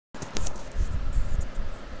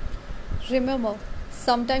Remember,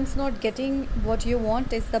 sometimes not getting what you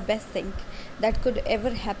want is the best thing that could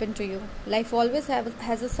ever happen to you. Life always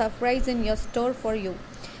has a surprise in your store for you.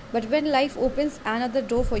 But when life opens another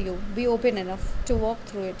door for you, be open enough to walk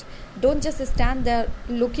through it. Don't just stand there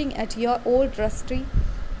looking at your old rusty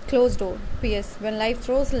closed door. P.S. When life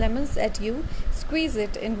throws lemons at you, squeeze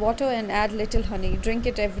it in water and add little honey. Drink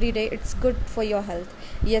it every day. It's good for your health.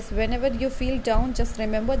 Yes, whenever you feel down, just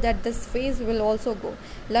remember that this phase will also go.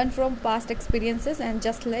 Learn from past experiences and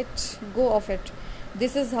just let go of it.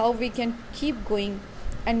 This is how we can keep going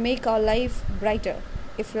and make our life brighter.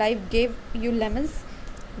 If life gave you lemons,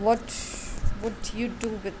 what would you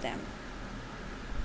do with them?